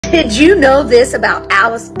Did you know this about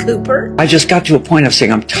Alice Cooper? I just got to a point of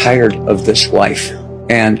saying, I'm tired of this life.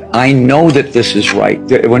 And I know that this is right.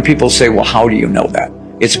 When people say, well, how do you know that?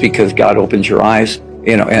 It's because God opens your eyes,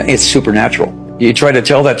 and it's supernatural. You try to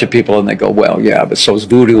tell that to people and they go, well, yeah, but so's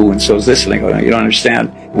voodoo and so's this. And they go, no, you don't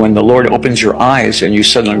understand. When the Lord opens your eyes and you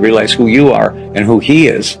suddenly realize who you are and who He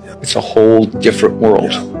is, it's a whole different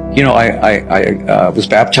world. I was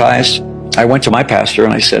baptized. I went to my pastor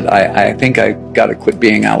and I said, I think I got to quit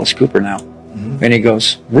being Alice Cooper now. And he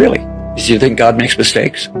goes, really? He said, do you think God makes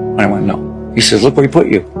mistakes? And I went, no. He says, look where He put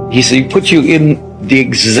you. He said, He put you in the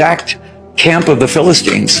exact camp of the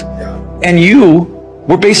Philistines. And you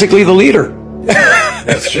were basically the leader.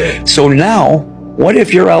 That's true. So now, what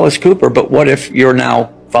if you're Alice Cooper, but what if you're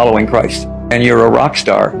now following Christ and you're a rock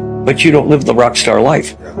star, but you don't live the rock star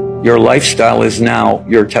life? Your lifestyle is now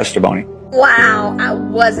your testimony. Wow, I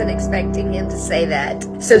wasn't expecting him to say that.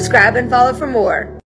 Subscribe and follow for more.